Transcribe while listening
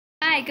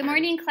Hi, good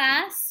morning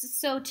class.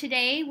 So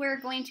today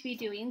we're going to be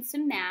doing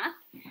some math.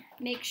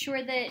 Make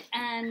sure that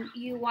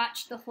you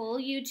watch the whole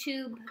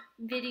YouTube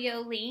video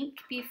link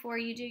before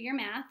you do your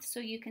math so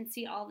you can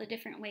see all the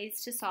different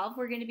ways to solve.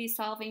 We're going to be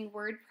solving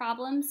word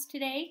problems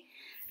today.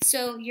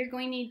 So you're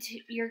going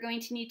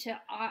to need to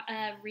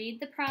read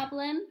the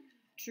problem,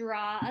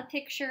 draw a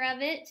picture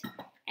of it,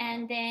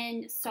 and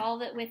then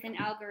solve it with an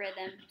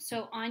algorithm.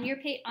 So on your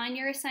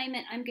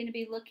assignment, I'm going to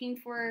be looking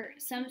for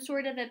some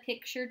sort of a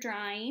picture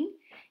drawing.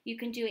 You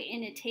can do it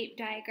in a tape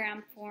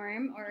diagram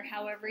form or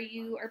however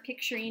you are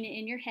picturing it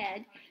in your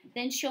head.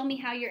 Then show me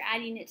how you're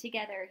adding it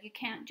together. You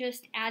can't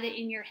just add it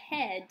in your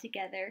head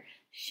together.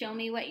 Show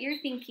me what you're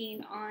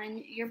thinking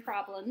on your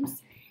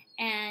problems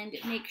and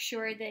make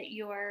sure that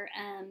you're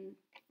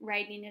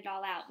writing it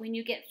all out. When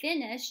you get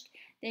finished,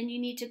 then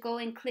you need to go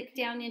and click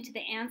down into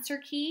the answer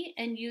key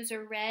and use a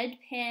red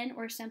pen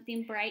or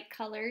something bright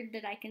colored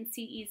that I can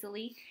see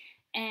easily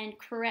and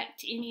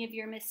correct any of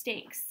your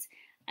mistakes.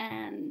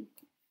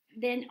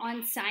 Then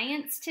on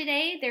science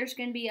today, there's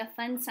going to be a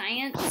fun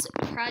science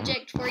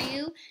project for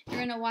you. You're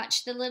going to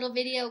watch the little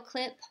video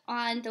clip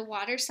on the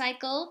water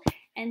cycle,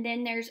 and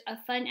then there's a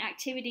fun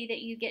activity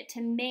that you get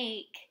to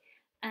make.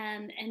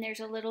 And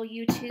there's a little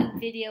YouTube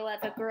video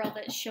of a girl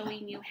that's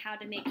showing you how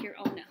to make your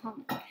own at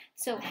home.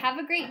 So have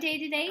a great day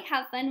today.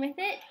 Have fun with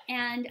it,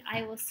 and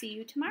I will see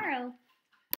you tomorrow.